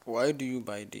Why do you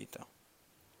buy data?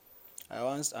 I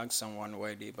once asked someone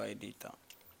why they buy data,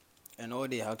 and all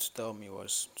they had to tell me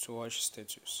was to watch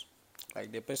status.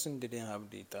 Like the person didn't have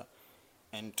data,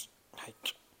 and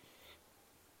like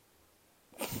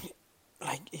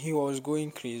like he was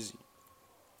going crazy.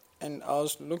 And I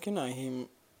was looking at him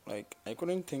like I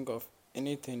couldn't think of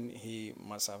anything he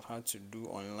must have had to do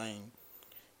online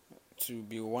to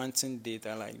be wanting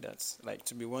data like that. Like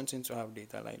to be wanting to have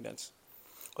data like that.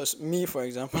 Because me, for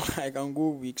example, I can go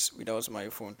weeks without my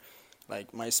phone,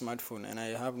 like my smartphone, and I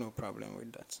have no problem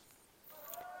with that.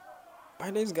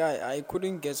 But this guy, I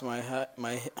couldn't get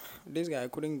this guy, I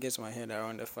couldn't get my head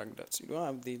around the fact that you don't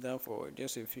have data for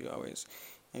just a few hours,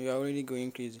 and you're already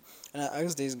going crazy. And I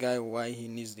asked this guy why he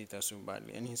needs data so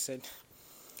badly, and he said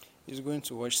he's going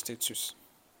to watch status.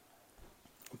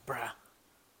 Bruh,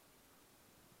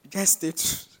 just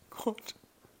status. God,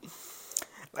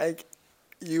 like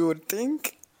you would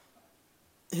think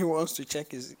he wants to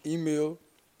check his email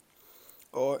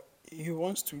or he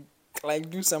wants to like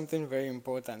do something very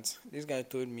important. This guy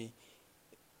told me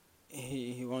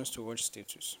he wants to watch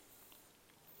status.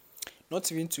 Not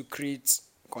even to create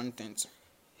content.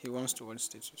 He wants to watch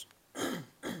status.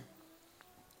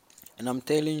 And I'm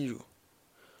telling you,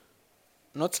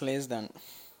 not less than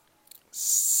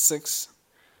 6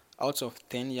 out of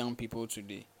 10 young people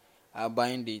today are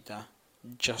buying data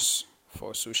just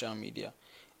for social media.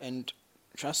 And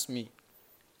trust me,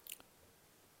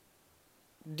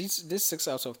 these 6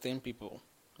 out of 10 people,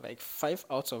 like 5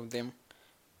 out of them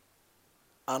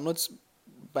are not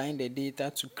buying the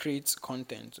data to create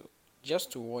content,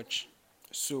 just to watch.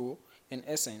 So, in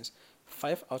essence,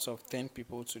 5 out of 10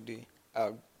 people today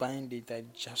are buying data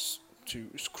just to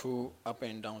scroll up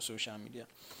and down social media.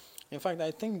 In fact,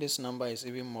 I think this number is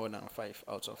even more than 5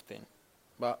 out of 10.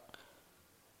 But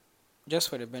just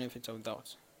for the benefit of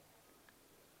doubt,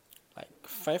 like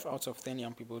 5 out of 10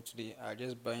 young people today are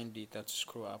just buying data to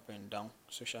scroll up and down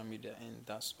social media, and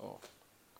that's all.